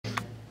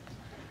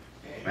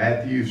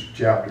Matthew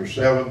chapter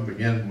 7,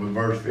 beginning with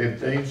verse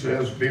 15,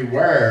 says,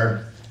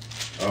 "Beware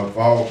of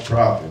false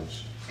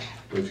prophets,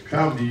 which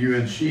come to you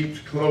in sheep's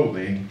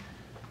clothing,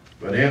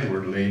 but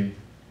inwardly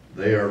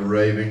they are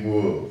raving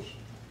wolves.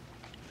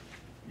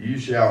 You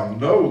shall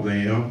know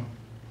them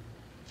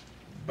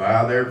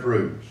by their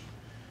fruits.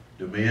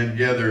 Do men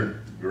gather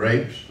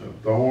grapes of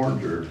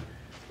thorns or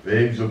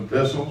figs of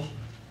thistles?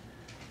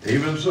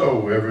 Even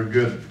so, every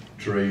good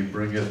tree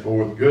bringeth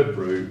forth good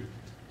fruit,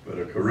 but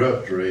a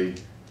corrupt tree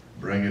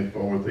bringeth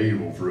forth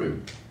evil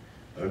fruit.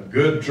 A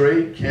good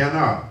tree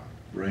cannot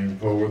bring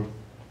forth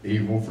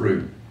evil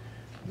fruit,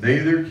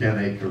 neither can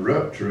a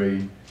corrupt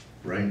tree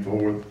bring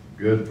forth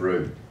good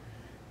fruit.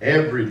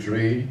 Every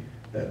tree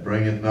that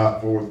bringeth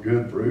not forth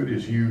good fruit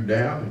is hewn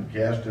down and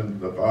cast into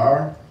the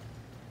fire.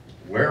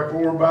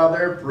 Wherefore by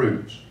their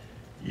fruits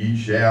ye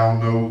shall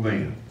know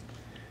them.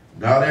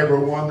 Not every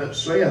one that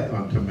saith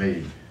unto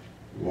me,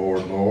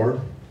 Lord,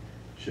 Lord,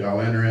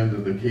 shall enter into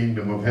the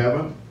kingdom of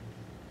heaven,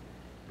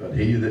 but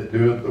he that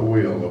doeth the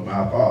will of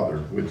my Father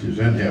which is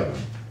in heaven.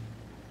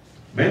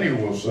 Many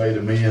will say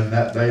to me in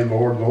that day,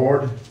 Lord,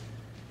 Lord,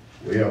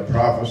 we have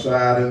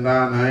prophesied in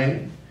thy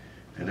name,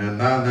 and in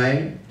thy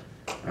name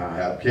I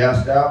have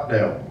cast out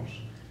devils,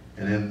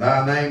 and in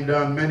thy name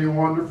done many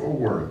wonderful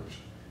works.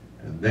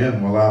 And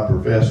then will I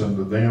profess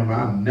unto them,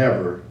 I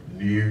never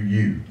knew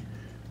you.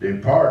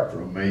 Depart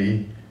from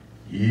me,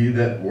 ye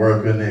that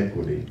work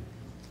iniquity.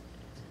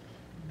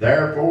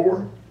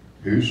 Therefore,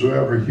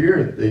 whosoever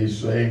heareth these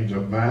sayings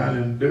of mine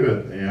and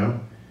doeth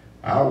them,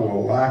 I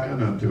will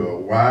liken unto a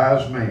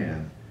wise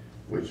man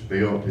which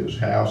built his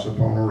house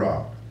upon a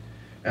rock.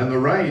 And the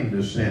rain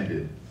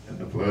descended, and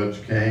the floods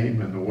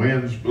came, and the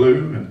winds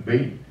blew and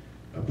beat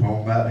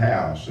upon that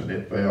house, and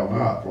it fell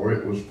not, for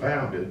it was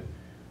founded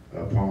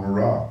upon a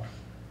rock.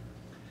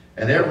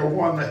 And every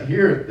one that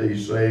heareth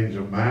these sayings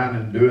of mine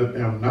and doeth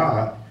them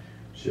not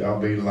shall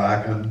be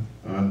likened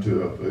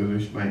unto a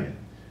foolish man,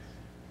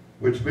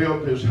 which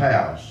built his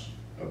house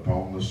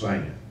upon the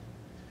sand.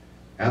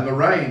 And the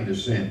rain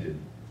descended,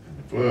 and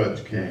the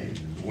floods came,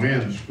 and the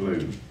winds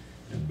blew,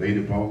 and beat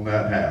upon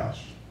that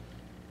house,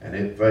 and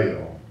it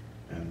fell,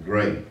 and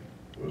great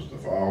was the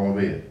fall of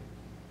it.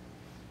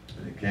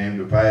 And it came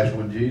to pass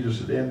when Jesus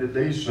had ended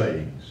these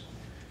sayings,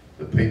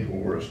 the people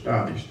were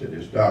astonished at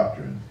his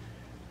doctrine,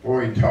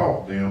 for he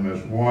taught them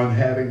as one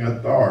having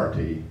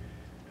authority,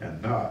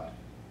 and not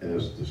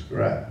as the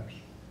scribes."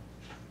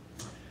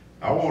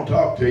 I want to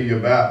talk to you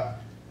about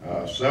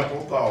a simple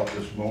thought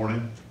this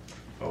morning: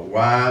 a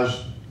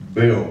wise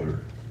builder.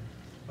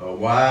 A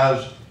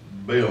wise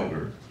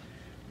builder.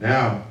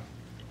 Now,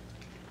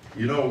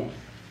 you know,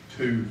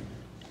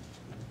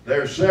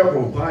 there's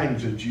several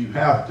things that you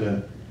have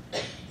to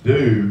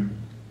do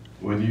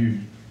when you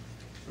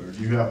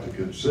have to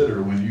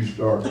consider when you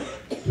start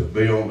to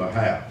build a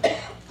house.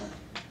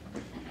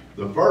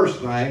 The first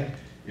thing,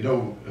 you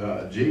know,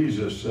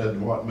 Jesus said,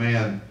 "What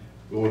man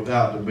goeth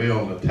out to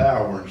build a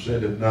tower and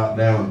setteth not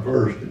down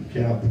first and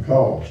count the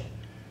cost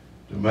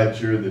to make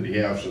sure that he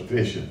have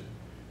sufficient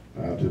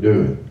to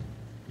do it?"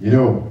 You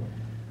know,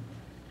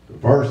 the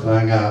first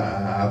thing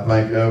I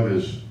think of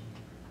is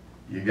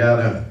you got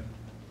to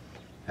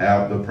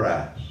have the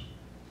price.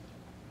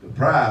 The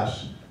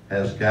price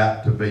has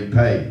got to be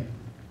paid.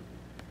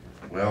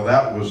 Well,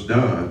 that was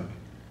done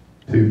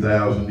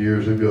 2,000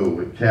 years ago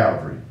at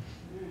Calvary.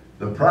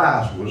 The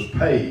price was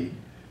paid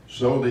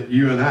so that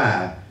you and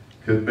I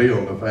could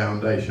build a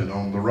foundation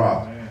on the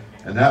rock.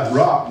 And that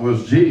rock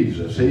was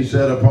Jesus. He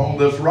said, "Upon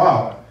this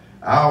rock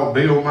I'll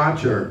build my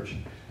church,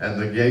 and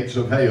the gates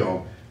of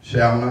hell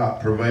shall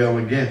not prevail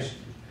against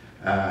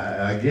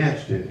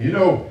it." You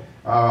know,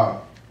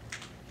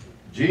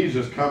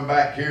 Jesus come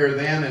back here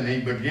then, and he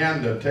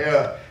began to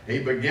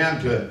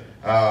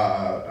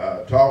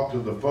talk to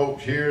the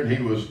folks here, and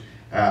he was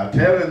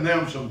telling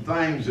them some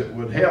things that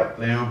would help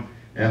them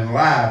in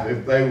life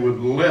if they would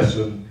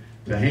listen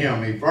to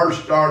him. He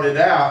first started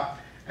out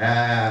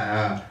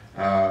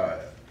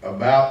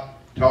about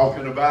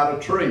talking about a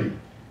tree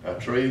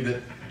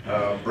that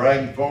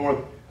bring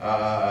forth,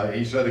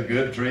 he said a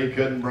good tree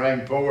couldn't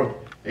bring forth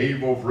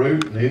evil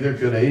fruit, neither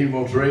could an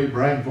evil tree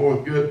bring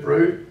forth good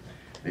fruit.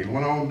 He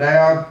went on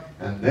down,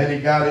 and then he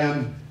got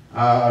in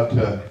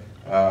to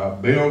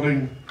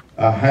building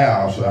a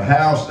house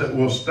that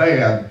will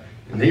stand.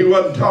 And he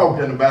wasn't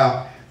talking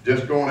about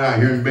just going out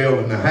here and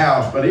building a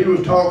house, but he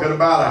was talking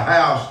about a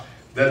house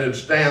that would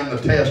stand the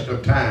test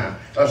of time,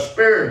 a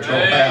spiritual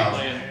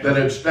house that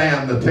would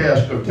stand the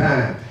test of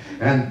time.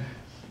 And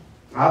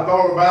I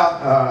thought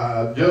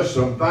about just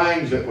some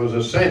things that was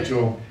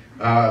essential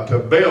to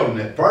building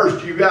it.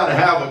 First, you got to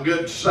have a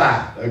good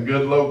site, a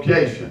good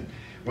location.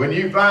 When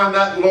you find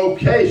that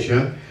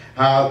location,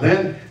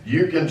 then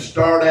you can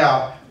start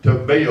out to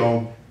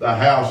build the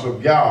house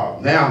of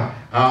God. Now,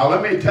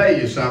 let me tell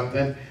you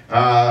something.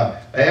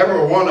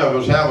 Every one of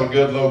us have a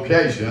good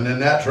location,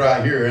 and that's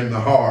right here in the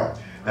heart.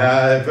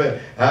 If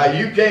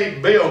you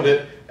can't build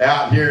it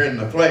out here in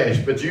the flesh,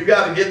 but you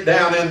got to get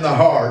down in the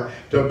heart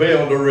to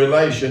build a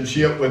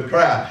relationship with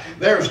Christ.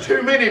 There's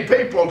too many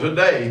people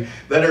today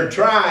that are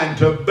trying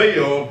to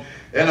build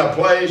in a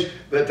place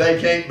that they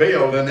can't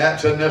build, and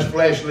that's in this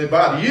fleshly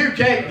body. You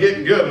can't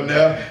get good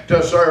enough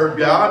to serve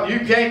God. You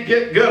can't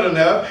get good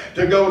enough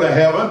to go to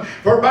heaven.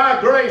 For by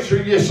grace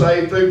are you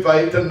saved through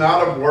faith, and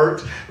not of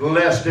works,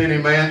 lest any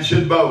man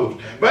should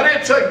boast. But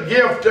it's a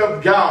gift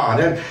of God.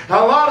 And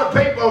a lot of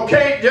people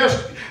can't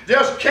just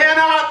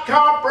cannot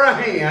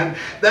comprehend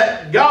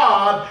that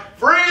God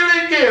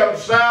freely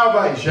gives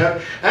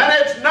salvation, and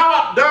it's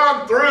not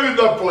done through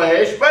the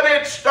flesh, but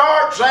it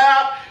starts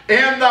out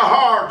in the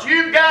heart.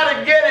 You've got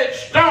to get it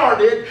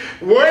started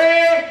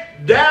way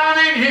down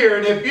in here.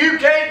 And if you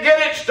can't get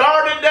it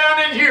started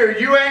down in here,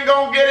 you ain't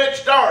going to get it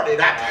started.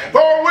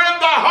 For with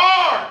the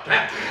heart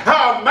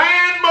a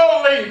man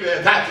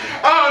believeth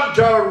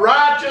unto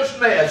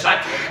righteousness,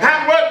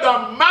 and with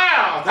the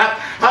mouth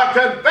a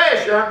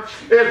confession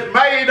is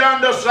made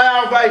unto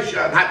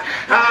salvation.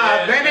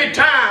 Many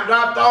times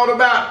I've thought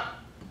about,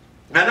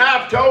 and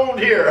I've told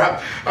here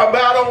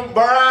about old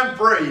Brian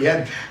Free,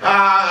 and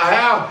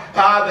how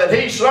that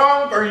he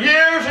sung for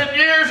years and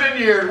years and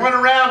years, went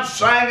around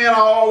singing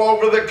all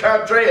over the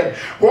country, and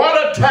what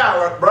a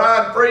talent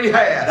Brian Free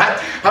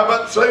had.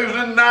 But Susan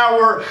and I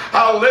were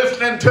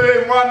listening to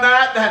him one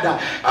night,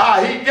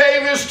 and he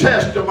gave his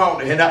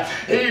testimony, and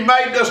he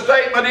made the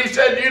statement. He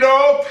said, you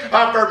know,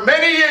 for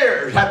many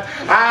years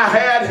I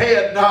had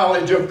head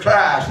knowledge of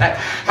Christ.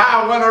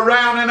 I went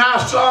around and I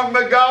sung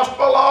the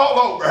gospel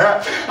all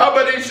over.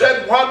 But he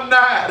said one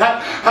night,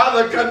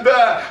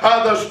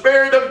 the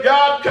Spirit of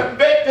God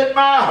convicted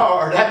my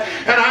heart, and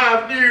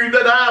I knew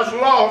that I was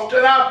lost,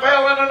 and I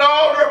fell in an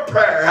altar of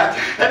prayer.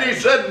 And he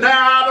said, now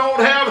I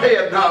don't have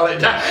head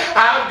knowledge.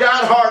 I've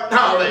got heart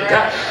knowledge.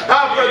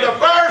 For the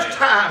first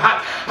time,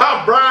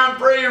 Brian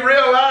Free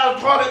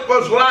realized what it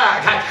was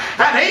like,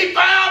 and he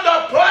found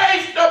a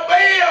place to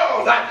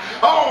build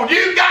on.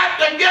 You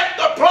got to get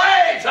the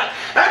place,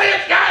 and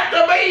it's got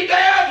to be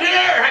down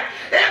here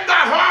in the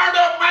heart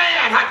of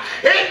man.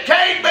 It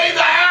can't be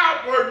the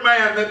outward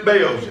man that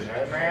builds it.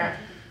 Amen.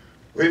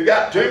 We've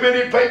got too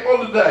many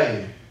people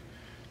today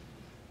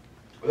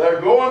that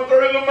are going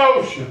through the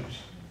motions.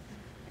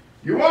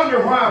 You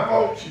wonder why,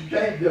 folks, you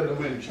can't get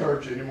them in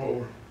church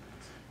anymore.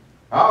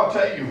 I'll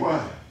tell you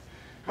why.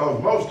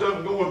 Because most of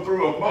them going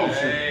through a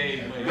motion.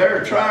 Amen.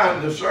 They're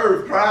trying to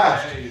serve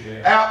Christ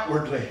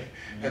outwardly,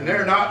 and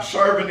they're not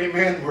serving Him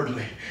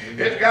inwardly.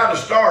 It's got to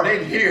start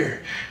in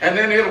here, and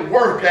then it'll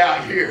work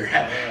out here.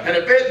 And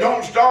if it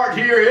don't start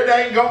here, it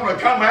ain't going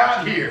to come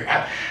out here.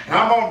 And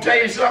I'm going to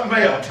tell you something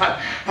else.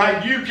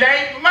 You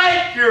can't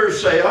make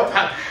yourself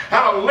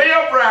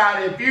live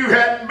right if you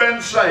hadn't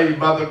been saved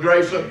by the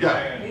grace of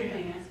God.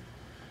 Amen.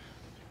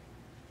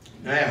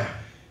 Now,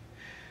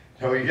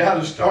 so you got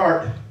to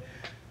start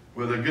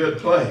with a good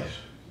place.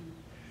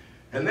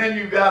 And then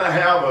you got to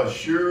have a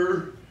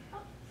sure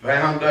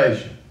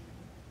foundation.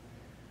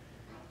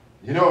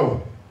 You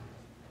know,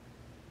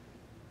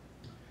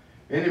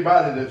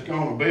 anybody that's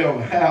going to build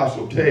a house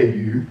will tell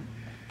you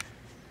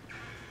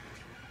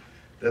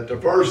that the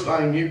first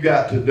thing you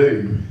got to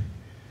do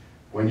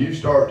when you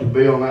start to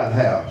build that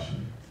house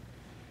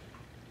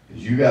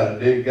is you got to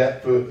dig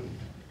that footing.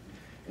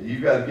 And you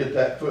got to get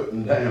that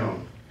footing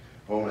down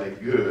on a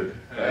good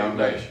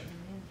foundation.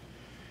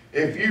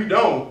 If you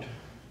don't,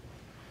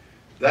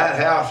 that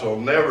house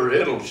will never,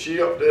 it'll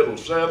shift, it'll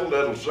settle,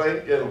 it'll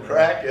sink, it'll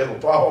crack, it'll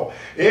fall.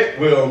 It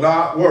will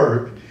not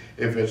work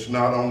if it's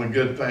not on a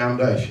good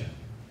foundation.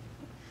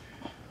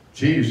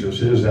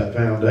 Jesus is that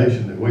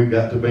foundation that we've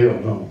got to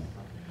build on.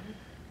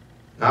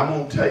 I'm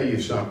going to tell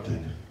you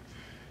something.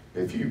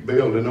 If you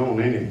build it on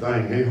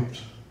anything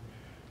else,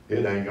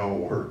 it ain't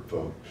going to work,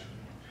 folks.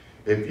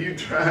 If you're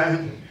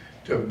trying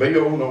to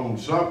build on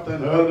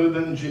something other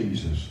than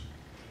Jesus,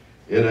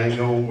 it ain't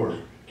going to work.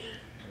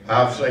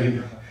 I've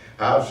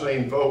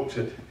seen folks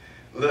that,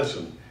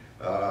 listen,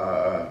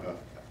 I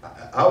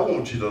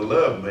want you to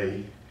love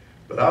me,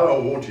 but I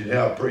don't want you to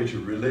have preach a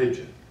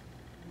religion.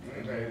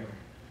 Amen.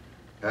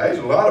 Now, there's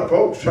a lot of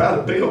folks try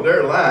to build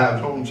their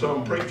lives on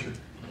some preacher.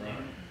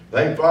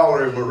 They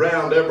follow him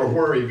around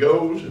everywhere he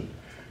goes, and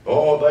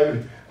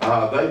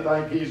they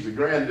think he's the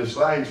grandest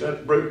thing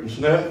since Bruton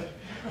Snuff.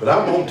 But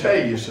I'm going to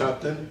tell you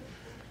something.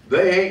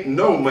 There ain't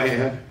no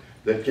man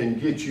that can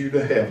get you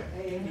to heaven.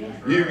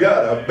 You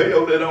got to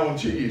build it on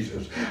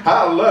Jesus.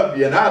 I love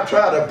you, and I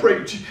try to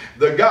preach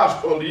the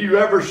gospel to you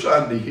every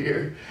Sunday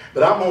here.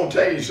 But I'm going to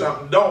tell you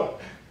something. Don't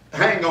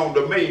hang on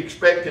to me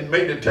expecting me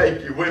to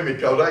take you with me,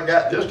 because I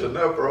got just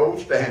enough for old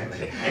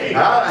Stanley.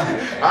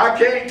 I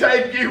can't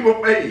take you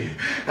with me.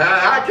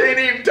 I can't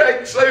even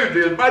take Susie.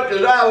 As much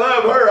as I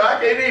love her,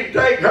 I can't even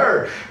take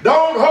her.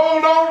 Don't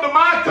hold on to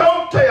my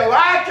coattail.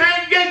 I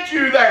can't get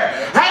you there.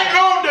 Hang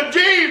on to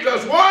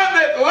Jesus, one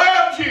that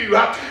loves you,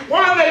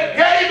 one that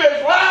gave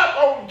his life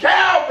on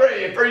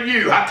Calvary for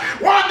you,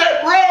 one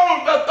that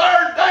rose the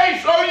third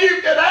day so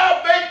you could have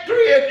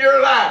victory in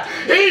your life.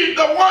 He's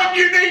the one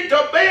you need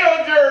to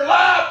build your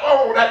life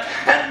on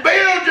and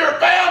build your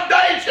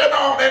foundation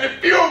on. And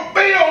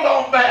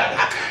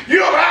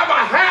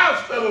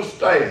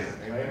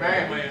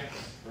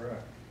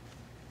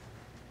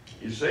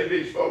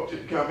see these folks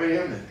that come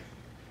in. And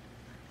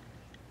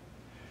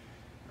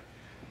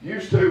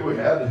used to, we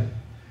had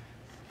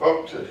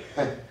folks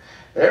that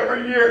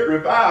every year at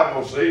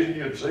revival season,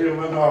 you'd see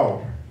them in the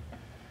altar.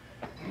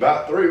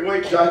 About 3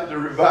 weeks after the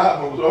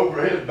revival was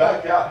over, he'd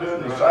back out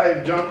doing the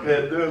same junk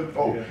they'd done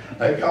before.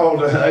 They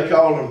called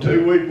them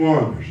 2-week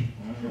wonders.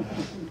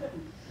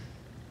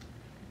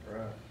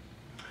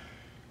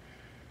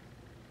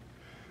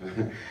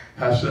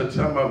 I said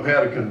some of them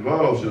had a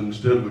convulsion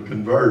instead of a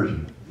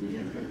conversion.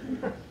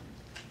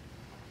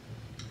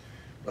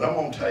 But I'm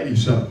going to tell you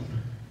something.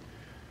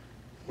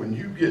 When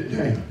you get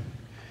down,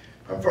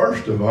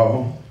 first of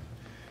all,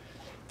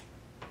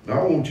 and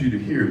I want you to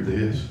hear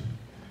this.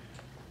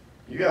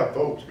 You got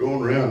folks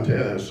going around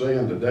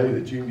saying today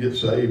that you can get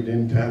saved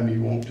anytime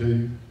you want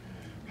to.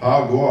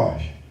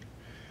 Hogwash.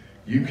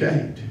 You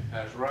can't.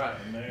 That's right.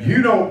 Amen.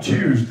 You don't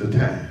choose the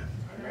time.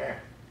 Amen.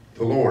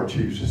 The Lord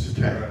chooses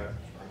the time.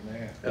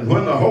 Amen. And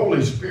when the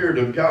Holy Spirit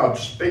of God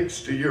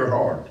speaks to your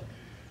heart,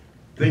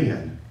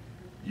 then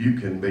you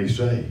can be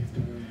saved.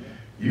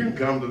 You can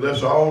come to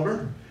this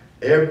altar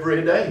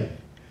every day.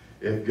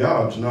 If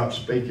God's not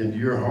speaking to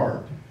your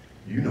heart,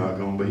 you're not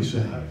going to be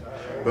saved.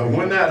 But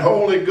when that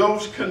Holy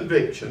Ghost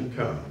conviction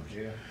comes,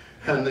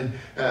 and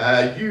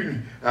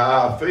you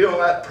feel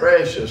that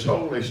precious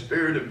Holy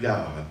Spirit of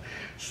God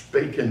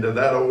speaking to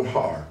that old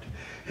heart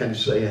and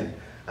saying,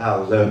 I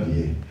love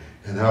you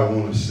and I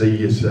want to see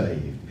you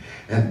saved.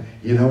 And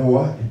you know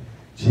what?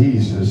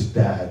 Jesus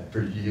died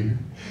for you.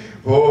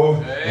 Oh,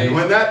 and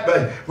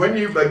when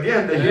you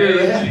begin to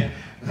hear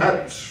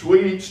that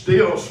sweet,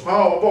 still,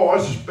 small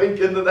voice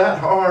speaking to that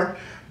heart,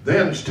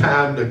 then it's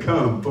time to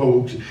come,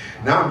 folks.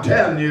 Now I'm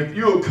telling you, if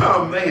you'll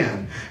come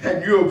then,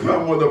 and you'll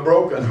come with a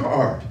broken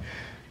heart,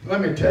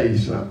 let me tell you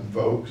something,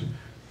 folks.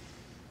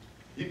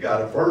 You got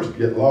to first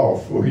get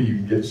lost before you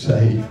can get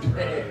saved.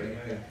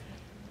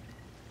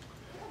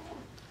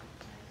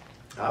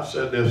 I've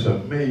said this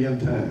 1,000,000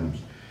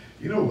 times.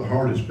 You know the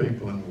hardest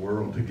people in the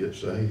world to get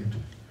saved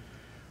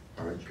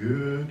are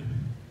good,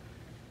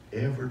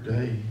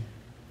 everyday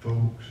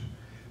folks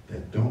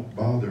that don't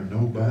bother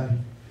nobody,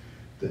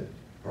 that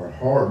are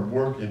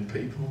hard-working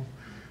people,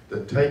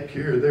 that take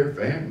care of their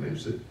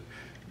families, that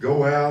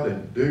go out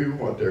and do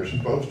what they're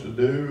supposed to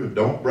do and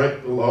don't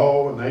break the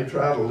law, and they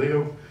try to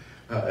live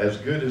as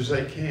good as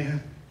they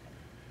can.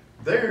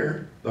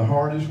 They're the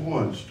hardest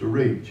ones to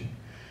reach.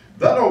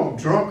 That old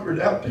drunkard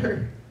out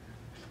there,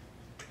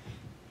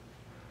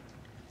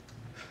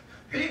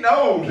 he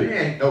knows he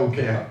ain't no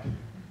count.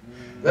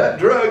 That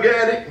drug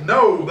addict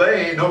knows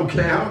they ain't no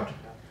count.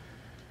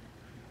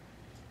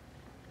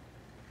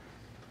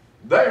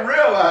 They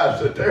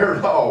realize that they're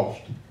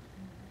lost.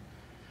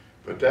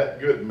 But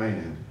that good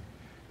man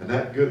and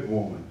that good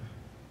woman,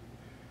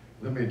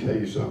 let me tell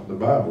you something. The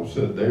Bible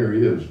said there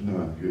is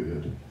none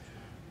good.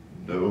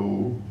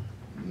 No,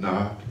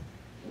 not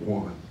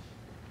one.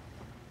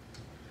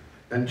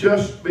 And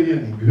just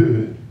being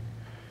good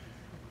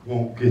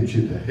won't get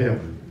you to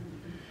heaven.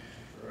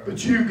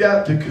 But you've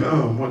got to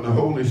come when the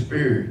Holy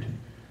Spirit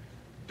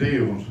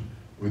deals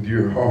with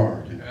your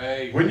heart.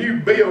 Hey. When you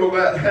build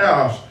that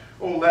house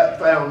on that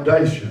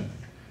foundation,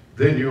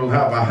 then you'll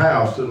have a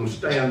house that'll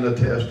stand the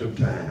test of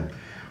time.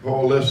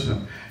 Oh,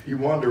 listen, you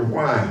wonder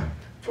why,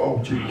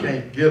 folks, you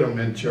can't get them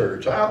in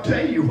church. I'll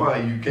tell you why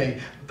you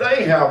can't.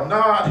 They have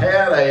not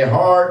had a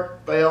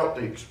heartfelt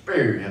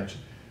experience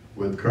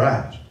with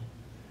Christ.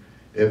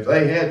 If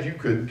they had, you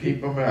couldn't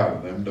keep them out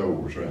of them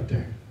doors right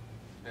there.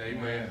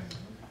 Amen.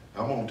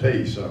 I'm going to tell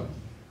you something.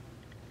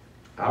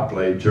 I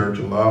played church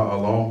a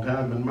long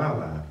time in my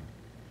life.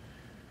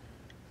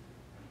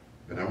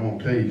 But I'm going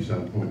to tell you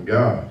something. When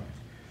God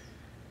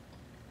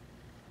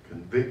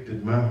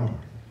convicted my heart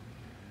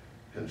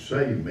and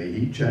saved me,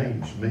 He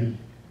changed me.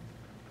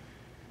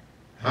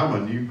 I'm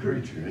a new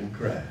creature in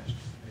Christ.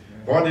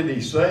 What did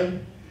He say?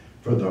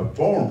 For the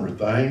former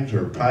things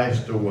are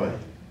passed away,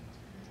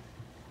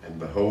 and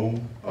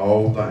behold,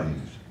 all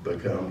things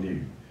become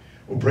new.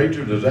 Well,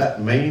 preacher, does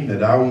that mean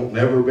that I won't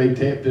never be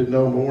tempted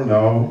no more?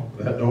 No,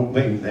 that don't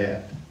mean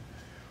that.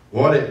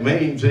 What it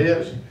means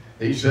is,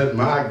 He said,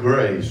 my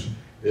grace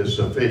is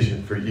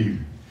sufficient for you.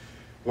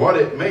 What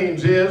it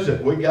means is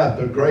that we got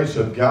the grace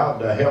of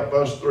God to help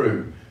us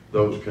through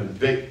those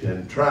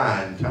convicting,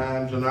 trying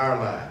times in our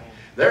life.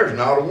 There's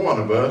not a one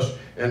of us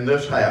in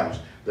this house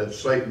that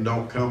Satan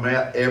don't come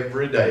at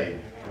every day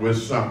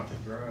with something.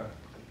 Right.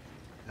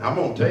 I'm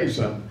going to tell you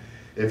something.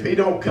 If he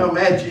don't come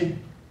at you,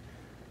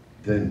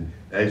 then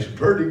it's a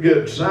pretty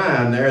good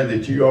sign there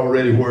that you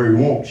already where he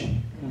wants you.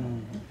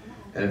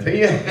 And if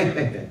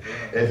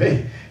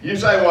you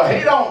say, well,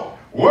 he don't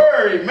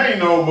worry me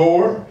no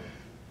more,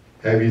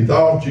 have you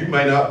thought you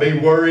may not be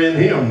worrying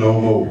him no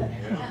more?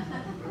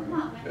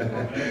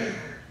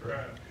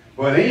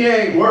 When he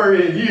ain't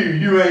worrying you,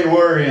 you ain't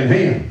worrying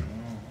him.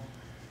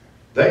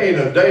 There ain't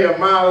a day of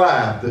my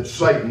life that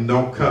Satan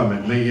don't come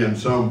at me in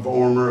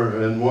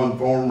one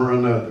form or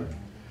another.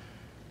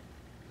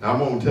 Now, I'm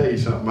going to tell you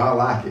something. I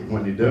like it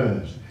when he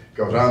does,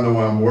 because I know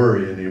I'm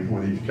worrying him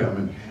when he's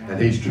coming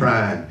and he's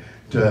trying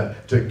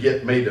to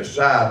get me to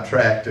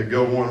sidetrack to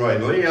go one way.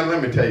 Leanne,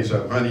 let me tell you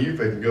something, honey. You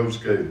can go to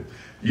school.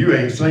 You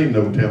ain't seen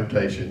no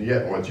temptation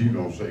yet. What you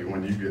gonna see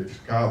when you get to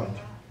college?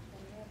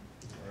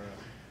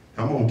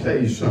 I'm gonna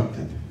tell you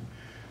something.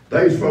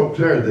 There's folks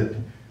there that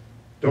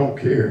don't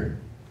care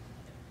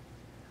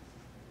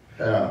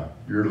how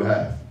your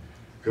life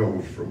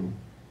goes from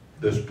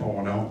this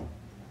point on.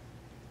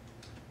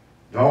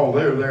 All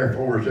they're there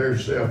for is their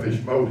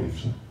selfish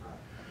motives.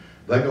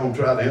 They're going to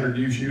try to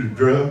introduce you to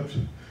drugs.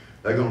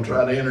 They're going to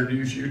try to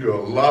introduce you to a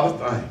lot of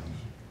things.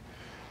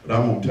 But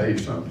I'm going to tell you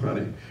something,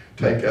 honey.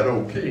 Take that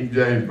old King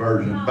James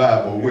Version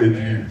Bible with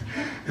you.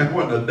 And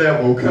when the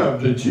devil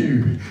comes at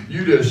you,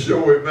 you just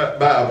show him that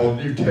Bible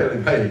and you tell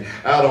him, hey,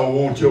 I don't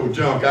want your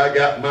junk. I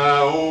got my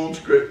own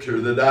scripture,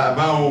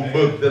 my own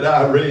book that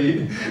I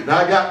read. And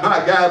I got my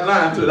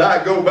guidelines that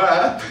I go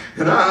by.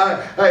 And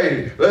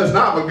hey, listen,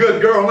 I'm a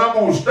good girl and I'm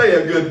going to stay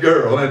a good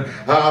girl. And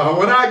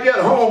when I get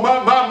home,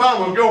 my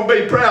mama's going to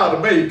be proud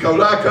of me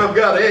because I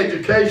got an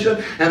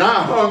education and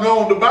I hung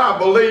on to my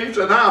beliefs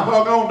and I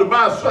hung on to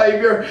my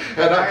Savior.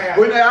 And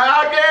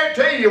I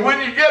guarantee you, when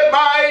you get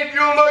my age,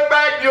 you'll look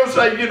back and you'll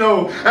say, you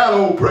know, that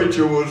old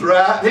preacher was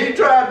right. He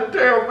tried to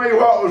tell me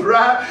what was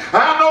right.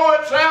 I know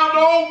it sounds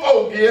old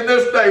fogey in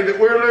this day that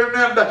we're living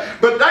in,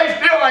 but they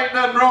still ain't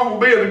nothing wrong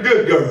with being a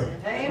good girl.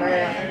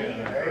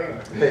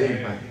 Amen.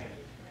 Amen.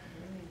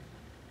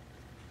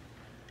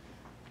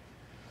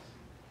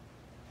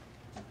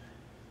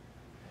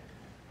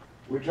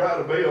 We try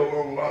to build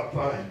on a lot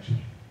of things.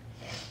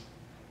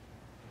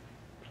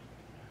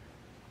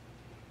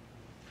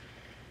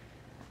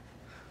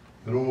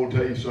 But I want to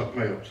tell you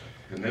something else.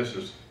 And this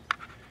is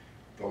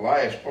the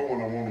last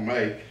point I want to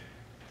make.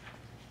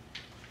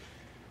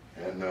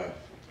 And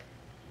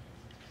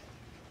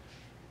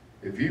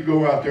if you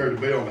go out there to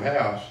build a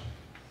house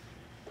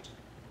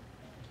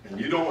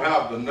and you don't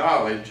have the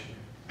knowledge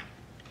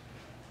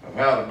of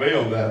how to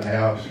build that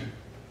house,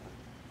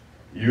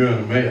 you're in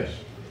a mess.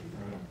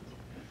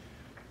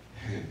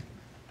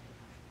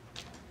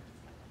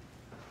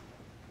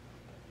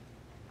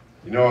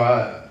 You know,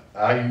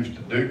 I used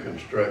to do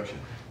construction,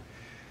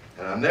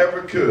 and I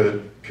never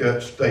could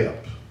cut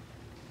steps.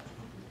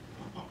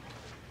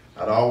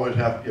 I'd always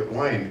have to get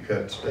Wayne to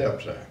cut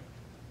steps out.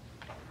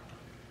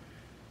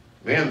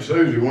 Me and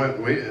Susie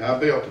I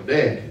built a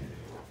deck.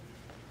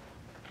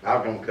 I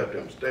was going to cut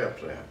them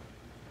steps out.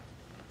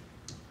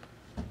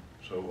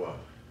 So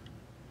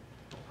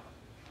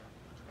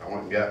I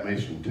went and got me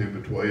some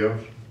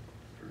 2x12s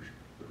for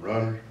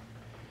runners.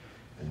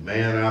 And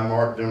man, I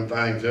marked them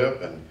things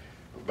up, and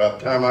by the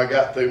time I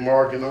got through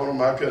marking on them,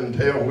 I couldn't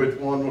tell which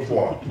one was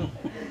what.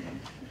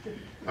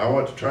 I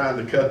went to trying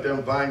to cut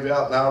them things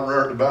out, and I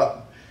learned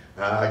about,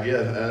 I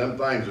guess, them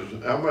things,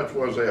 how much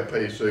was that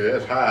piece?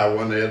 That's high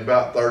when they had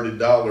about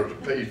 $30 a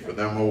piece for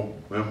them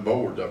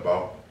boards I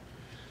bought.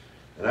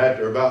 And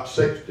after about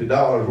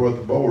 $60 worth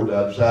of boards,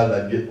 I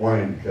decided I'd get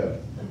Wayne to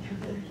cut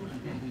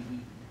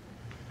them.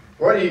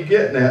 What are you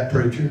getting at,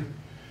 preacher?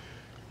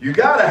 You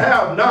got to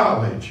have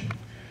knowledge.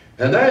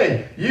 And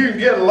you can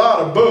get a lot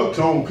of books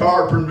on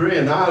carpentry,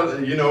 and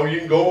you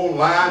can go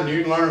online and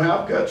you can learn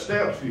how to cut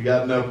steps if you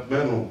got enough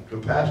mental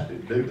capacity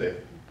to do that.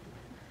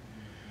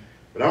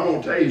 But I'm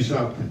going to tell you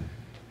something.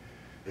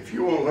 If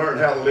you want to learn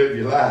how to live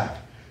your life,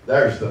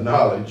 there's the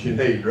knowledge you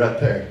need right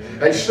there.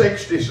 There's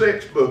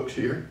 66 books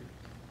here.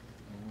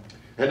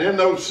 And in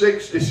those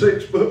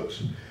 66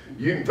 books,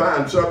 you can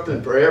find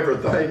something for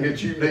everything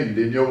that you need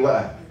in your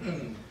life.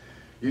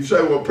 You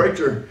say, well,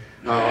 preacher,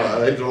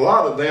 there's a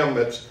lot of them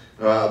that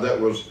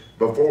was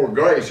before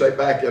grace, they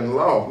back in the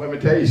law. Let me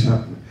tell you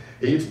something.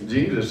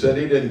 Jesus said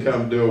he didn't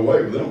come to do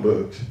away with them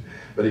books,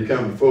 but he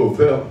come to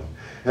fulfill them.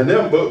 And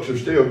them books are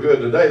still good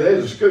today.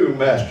 There's a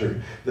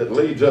schoolmaster that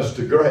leads us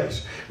to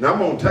grace. And I'm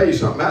going to tell you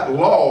something. That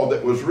law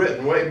that was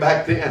written way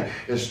back then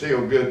is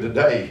still good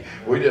today.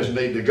 We just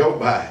need to go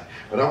by it.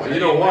 But you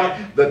know what?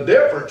 The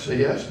difference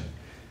is,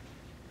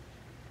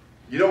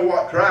 you know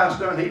what Christ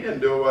done? He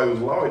didn't do away with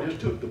the law. He just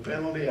took the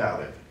penalty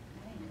out of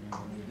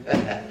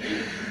it.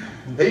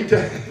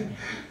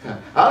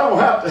 I don't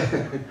have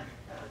to.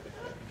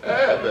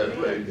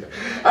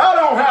 I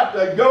don't have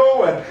to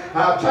go and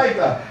I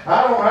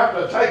don't have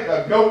to take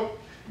a goat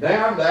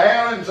down to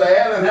Alan and say,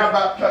 Alan, how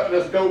about cutting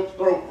this goat's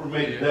throat for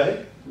me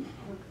today?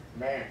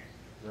 Man.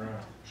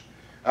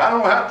 I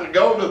don't have to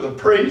go to the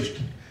priest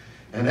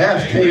and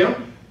ask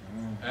him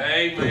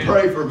to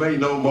pray for me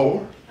no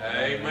more.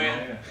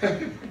 Amen.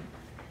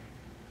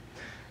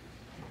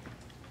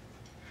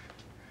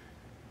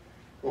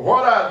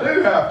 What I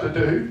do have to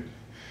do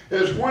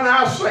is when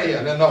I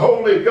sin and the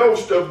Holy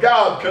Ghost of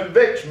God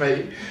convicts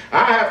me,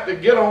 I have to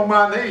get on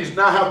my knees and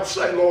I have to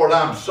say, Lord,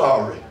 I'm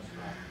sorry.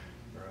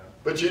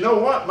 But you know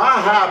what?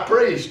 My high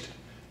priest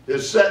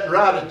is sitting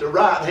right at the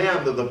right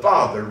hand of the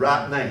Father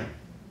right now.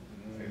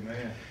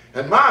 Amen.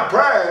 And my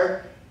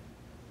prayer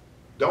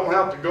don't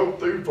have to go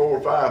through 4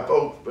 or 5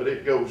 folks, but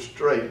it goes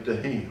straight to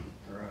him.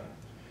 Right.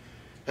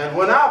 And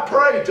when I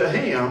pray to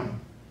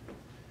him,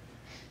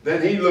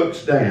 then he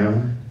looks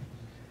down.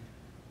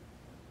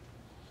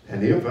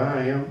 And if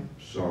I am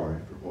sorry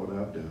for what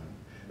I've done.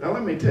 Now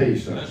let me tell you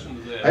something. Listen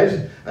to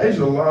that. There's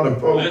a lot of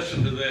folks.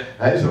 Listen to that.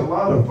 There's a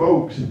lot of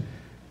folks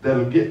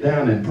that'll get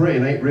down and pray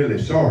and ain't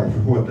really sorry for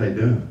what they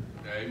done.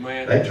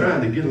 Amen. They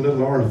trying to get a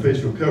little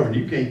artificial cover.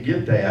 You can't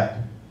get that.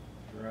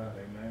 Right,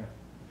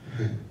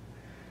 amen.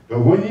 But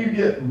when you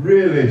get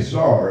really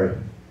sorry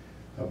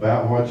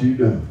about what you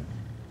done,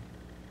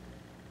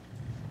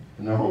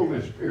 and the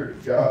Holy Spirit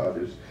of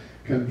God is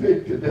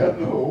convicted that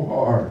in the whole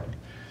heart,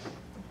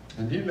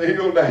 and you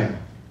kneel down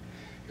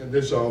in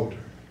this altar,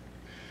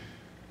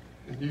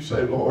 and you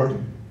say,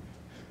 Lord,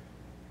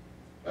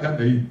 I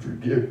need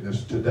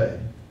forgiveness today.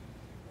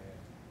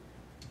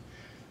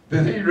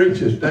 Then he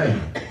reaches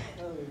down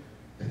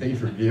and he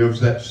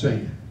forgives that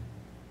sin.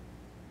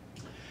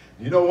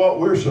 You know what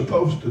we're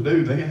supposed to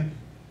do then?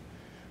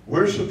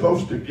 We're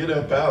supposed to get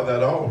up out of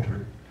that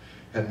altar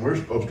and we're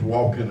supposed to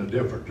walk in a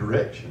different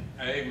direction.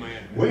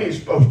 Amen. We ain't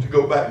supposed to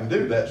go back and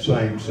do that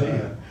same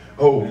sin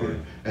over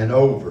and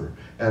over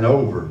and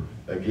over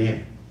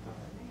again.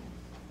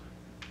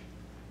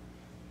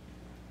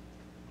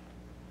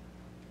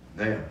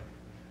 Now,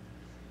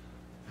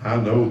 I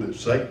know that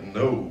Satan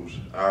knows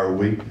our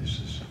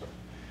weaknesses.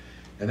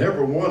 And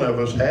every one of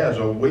us has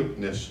a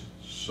weakness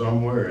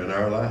somewhere in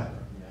our life.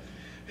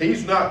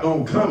 He's not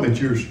going to come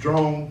at your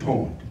strong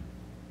point,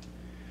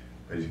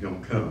 but he's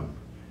going to come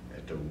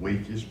at the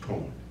weakest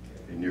point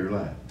in your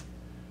life.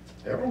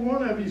 Every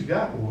one of you's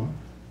got one.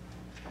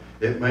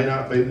 It may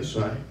not be the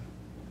same.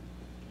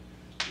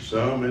 To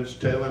some, it's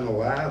telling a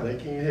lie. They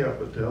can't help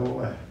but tell a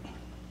lie.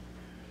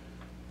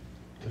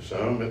 To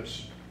some,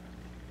 it's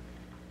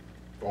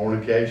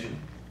fornication,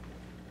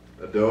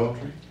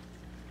 adultery.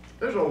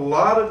 There's a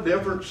lot of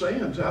different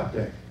sins out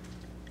there.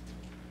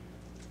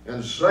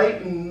 And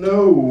Satan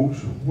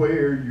knows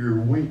where your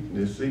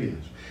weakness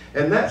is.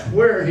 And that's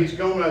where he's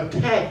going to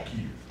attack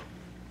you.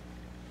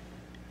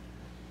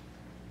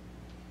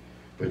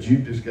 But you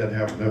just got to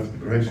have enough of the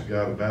grace of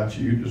God about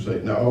you to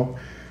say, no,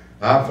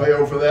 I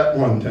fell for that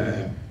one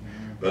time,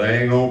 but I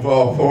ain't going to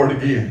fall for it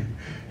again.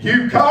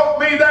 You caught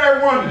me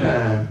there one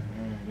time,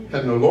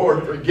 and the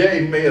Lord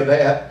forgave me of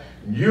that.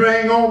 You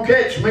ain't going to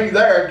catch me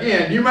there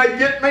again. You may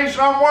get me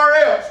somewhere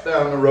else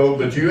down the road,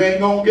 but you ain't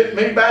going to get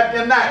me back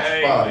in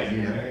that spot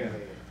again.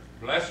 Amen.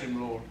 Bless him,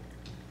 Lord.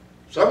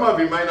 Some of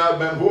you may not have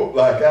been whooped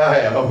like I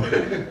have.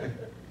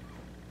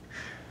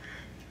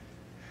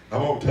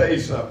 I'm going to tell you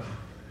something.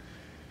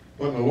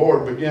 When the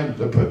Lord begins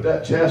to put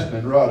that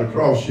chastening rod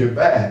across your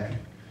back,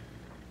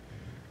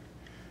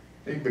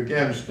 he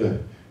begins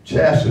to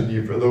chasten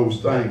you for those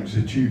things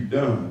that you've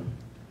done.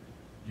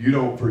 You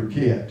don't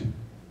forget.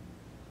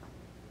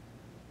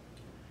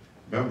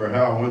 Remember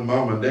how when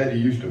Mom and Daddy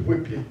used to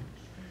whip you?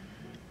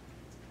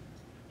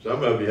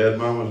 Some of you had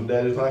mamas and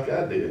daddies like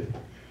I did.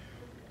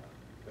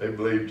 They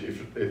believed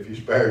if you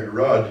spared the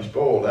rod, you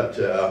spoiled that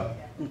child.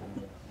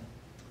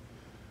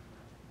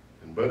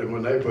 But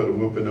when they put a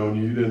whooping on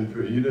you, you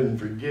didn't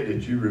forget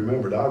it. You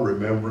remembered. I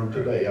remember them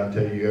today. I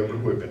tell you every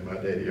whipping my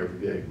daddy ever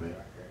gave me.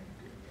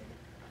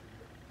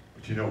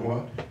 But you know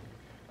what?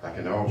 I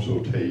can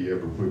also tell you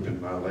every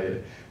whipping my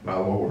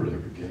Lord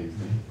ever gave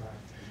me.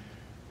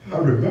 I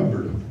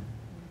remembered them.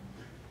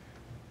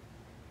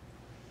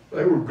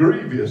 They were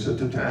grievous at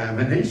the time.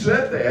 And he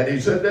said that. He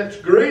said that's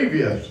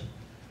grievous.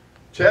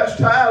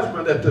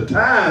 Chastisement at the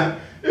time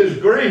is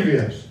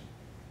grievous.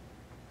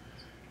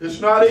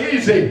 It's not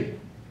easy.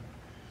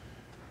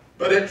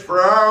 But it's for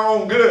our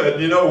own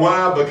good. You know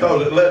why?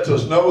 Because it lets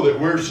us know that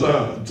we're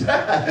sons. Woo!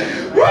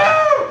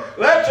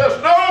 Lets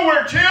us know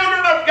we're children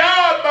of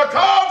God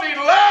because he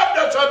loved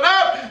us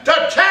enough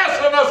to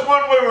chasten us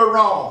when we were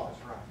wrong.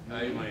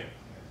 That's right. Amen.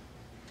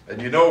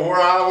 And you know where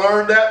I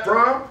learned that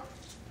from?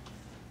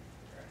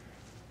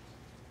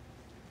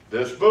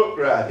 This book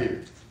right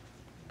here.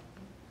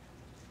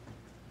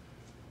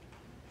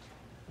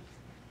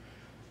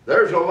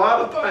 There's a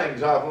lot of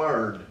things I've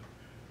learned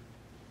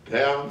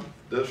down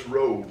this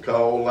road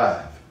called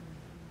life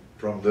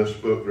from this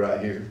book right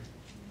here.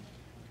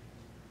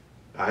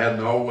 I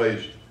hadn't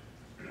always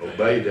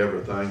obeyed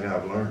everything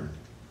I've learned.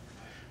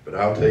 But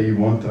I'll tell you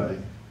one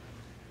thing.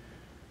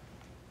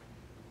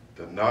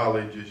 The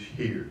knowledge is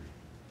here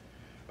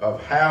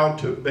of how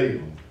to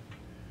build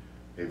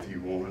if you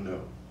want to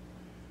know.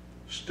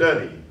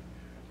 Study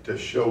to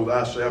show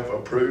thyself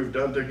approved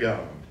unto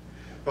God,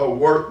 a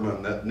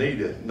workman that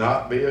needeth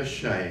not be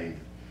ashamed,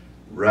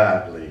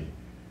 rightly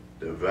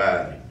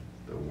dividing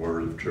the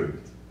word of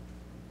truth.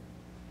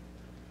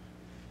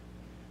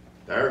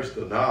 There's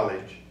the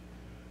knowledge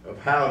of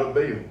how to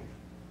build.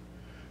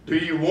 Do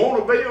you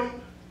want to build?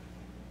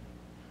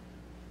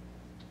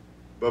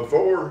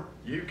 Before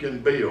you can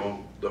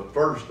build, the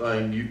first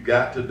thing you've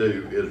got to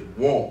do is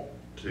want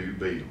to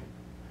build.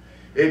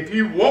 If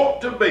you want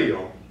to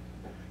build,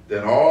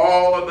 then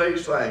all of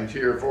these things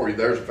here for you.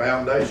 There's a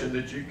foundation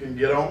that you can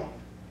get on.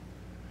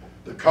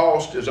 The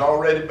cost has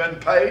already been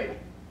paid.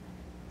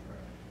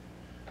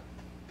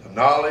 The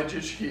knowledge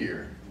is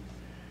here.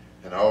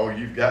 And all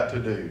you've got to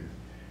do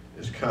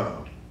is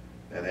come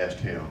and ask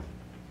him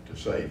to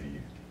save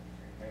you.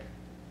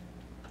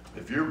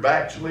 If you're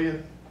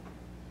backslid,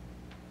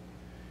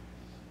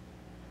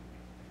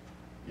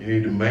 You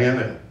need to man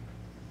up.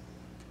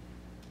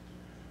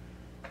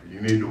 You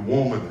need to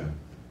woman up.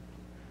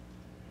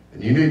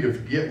 And you need to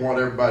forget what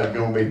everybody's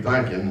going to be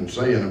thinking and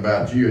saying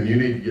about you, and you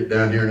need to get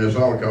down here in this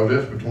altar, because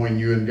it's between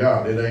you and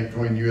God. It ain't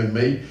between you and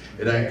me.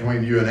 It ain't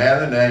between you and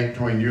Alan. It ain't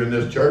between you and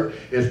this church.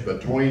 It's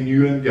between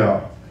you and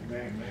God.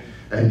 Amen.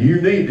 And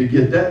you need to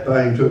get that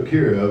thing took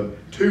care of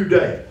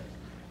today.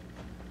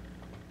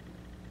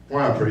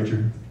 Why,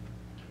 preacher?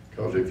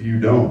 Because if you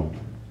don't,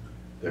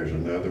 there's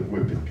another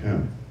whipping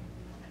coming.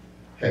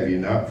 Have you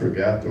not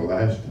forgot the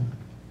last one?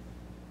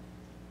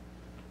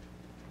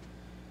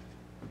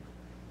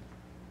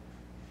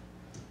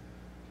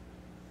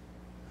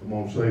 I'm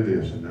going to say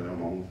this and then I'm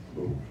going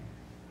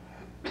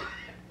to close.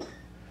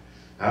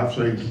 I've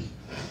seen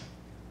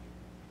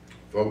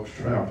folks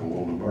trample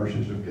on the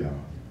mercies of God.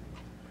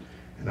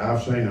 And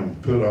I've seen them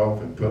put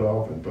off and put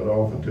off and put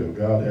off until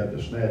God had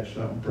to snatch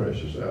something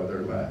precious out of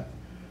their life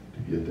to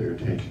get their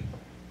attention.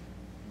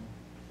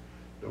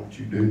 Don't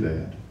you do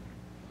that.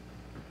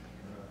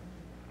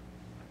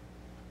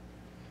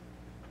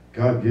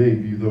 God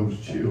gave you those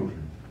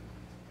children.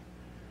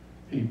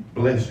 He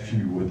blessed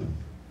you with them.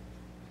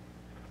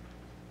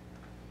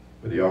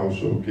 But he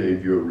also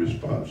gave you a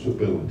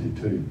responsibility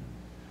too.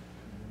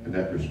 And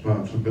that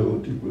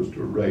responsibility was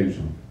to raise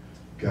them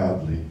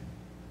godly.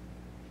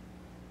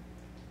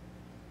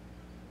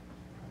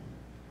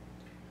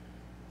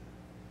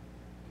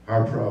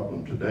 Our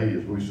problem today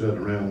is we sit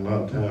around a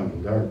lot of times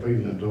with our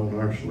feelings on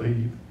our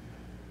sleeve,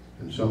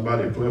 and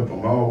somebody flip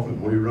them off,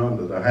 and we run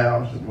to the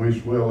house, and we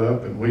swell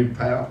up, and we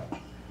pout.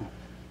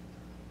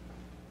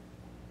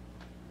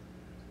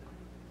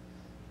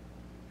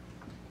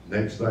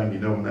 Next thing you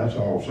know, and that's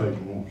all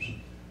Satan wants.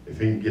 If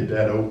he can get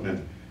that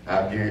opening,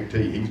 I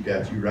guarantee he's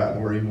got you right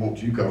where he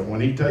wants you, because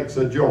when he takes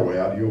the joy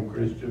out of your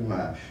Christian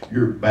life,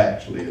 you're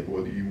backslid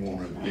whether you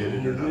want to get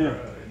it or not.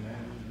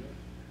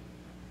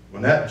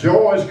 When that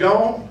joy is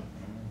gone,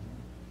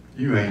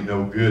 you ain't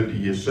no good to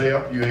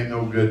yourself. You ain't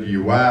no good to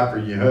your wife or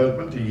your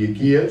husband, to your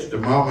kids, to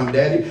mom and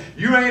daddy.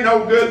 You ain't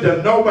no good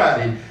to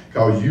nobody,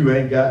 because you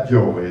ain't got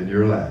joy in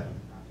your life.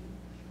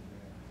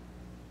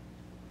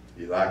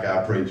 Like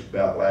I preached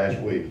about last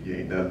week, you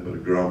ain't nothing but a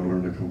grumbler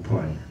and a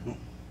complainer.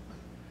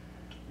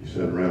 You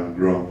sit around and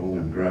grumble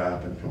and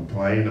gripe and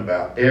complain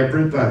about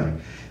everything.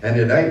 And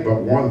it ain't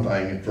but one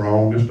thing that's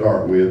wrong to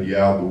start with. You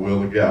out of the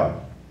will of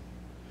God.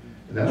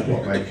 And that's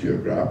what makes you a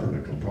griper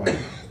and a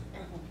complainer.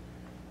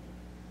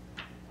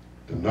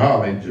 The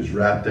knowledge is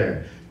right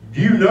there.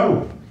 You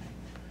know.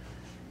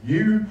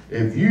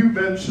 If you've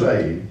been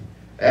saved,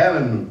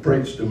 Alan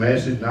preached a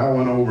message, and I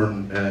went over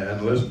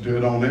and listened to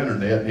it on the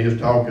internet, and he was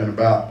talking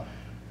about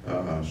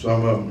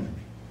some of them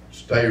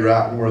stay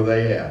right where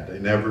they at. They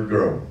never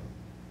grow.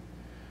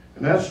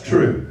 And that's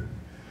true.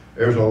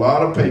 There's a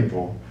lot of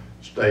people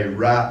stay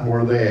right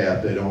where they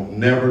at. They don't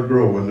never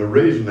grow. And the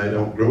reason they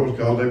don't grow is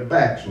because they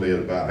backslid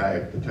about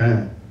half the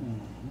time.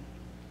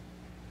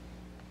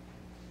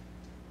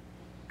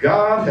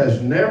 God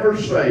has never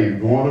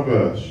saved one of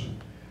us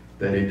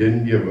that he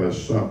didn't give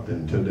us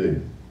something to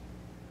do.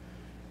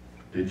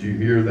 Did you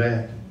hear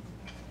that?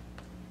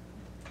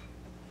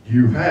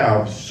 You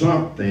have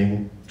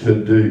something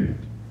to do.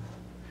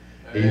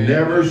 He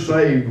never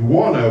saved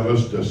one of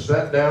us to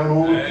sit down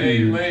on a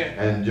pew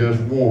and just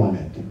warm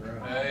it.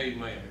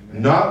 Amen.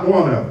 Not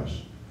one of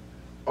us.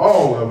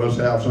 All of us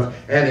have something.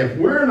 And if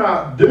we're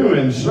not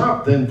doing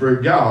something for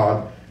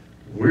God,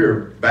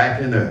 we're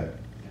backing up.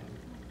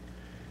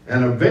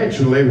 And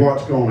eventually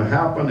what's going to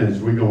happen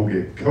is we're going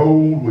to get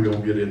cold, we're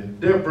going to get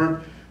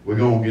indifferent, we're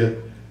going to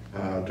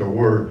get to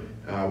where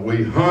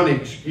we hunt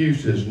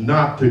excuses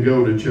not to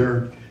go to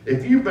church.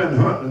 If you've been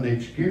hunting an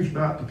excuse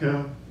not to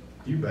come,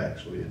 you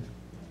backslid.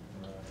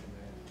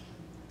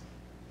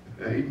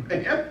 Amen.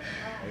 Amen.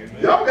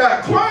 Y'all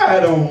got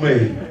quiet on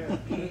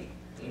me.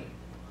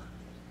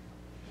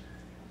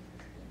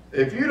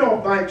 If you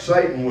don't think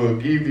Satan will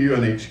give you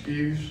an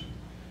excuse,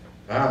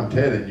 I'm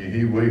telling you,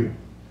 he will.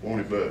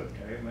 Won't he, bud?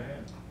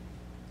 Amen.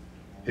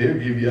 He'll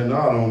give you a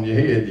knot on your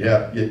head you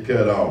have to get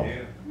cut off.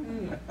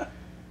 Yeah.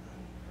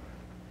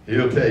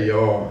 He'll tell you,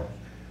 oh,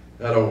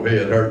 that old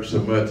head hurts so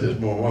much this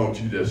morning, why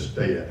don't you just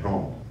stay at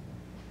home?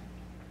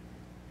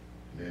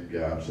 And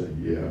then God said,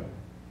 yeah.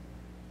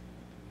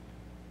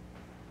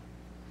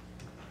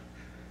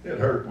 It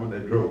hurt when they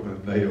drove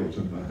the nails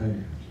in my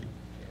hands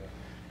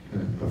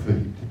and my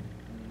feet.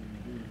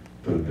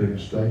 But I didn't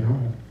stay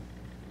home.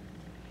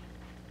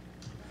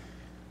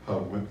 I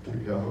went to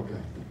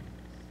Golgotha.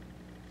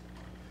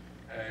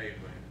 Amen.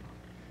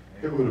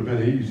 It would have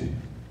been easy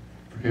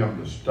for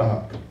him to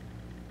stop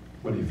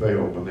when he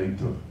fell beneath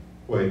the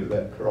weight of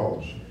that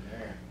cross,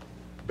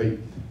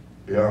 beaten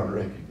beyond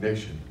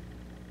recognition.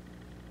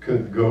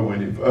 Couldn't go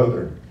any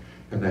further,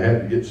 and they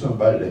had to get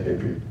somebody to help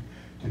him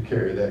to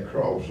carry that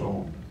cross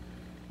on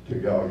to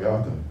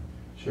Golgotha.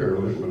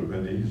 Surely it would have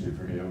been easy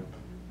for him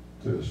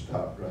to have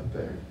stopped right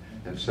there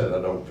and said,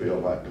 I don't feel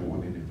like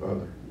going any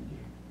further.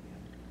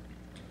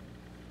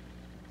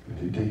 But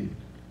he did.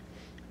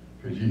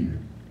 For you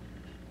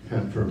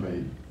and for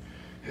me.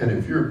 And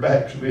if you're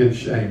backslid,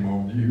 shame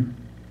on you.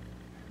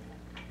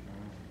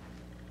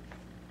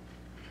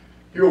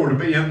 You ought to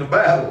be in the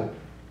battle.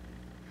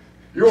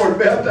 You ought to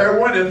be out there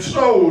winning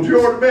souls.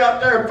 You ought to be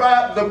out there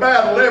fighting the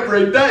battle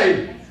every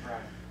day.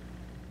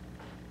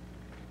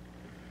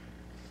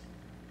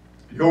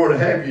 You ought to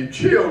have your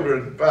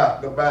children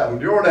fight the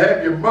battle. You ought to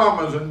have your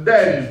mamas and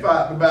daddies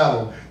fight the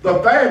battle. The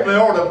family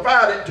ought to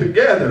fight it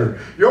together.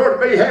 You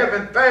ought to be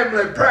having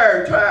family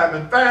prayer time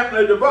and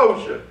family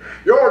devotion.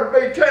 You ought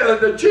to be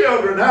telling the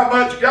children how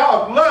much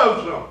God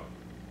loves them.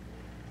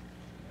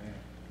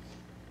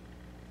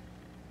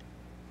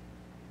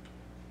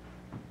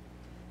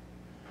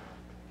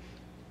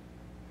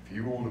 If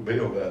you want to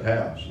build that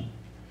house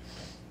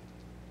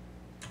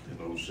in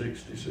those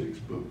 66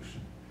 books,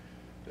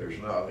 there's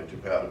knowledge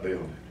of how to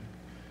build it.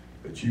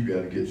 But you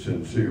got to get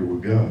sincere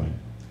with God.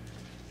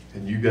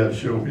 And you got to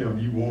show him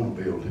you want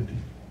to build it.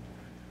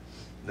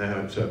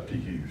 Now it's up to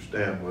you.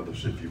 Stand with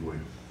us if you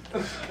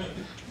will.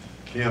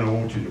 Ken, I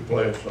want you to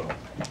play a song.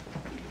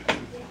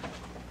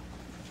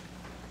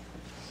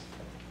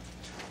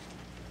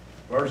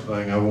 First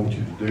thing I want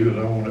you to do is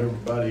I want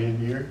everybody in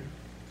here,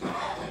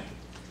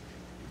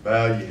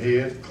 bow your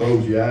head,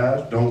 close your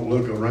eyes, don't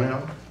look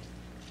around.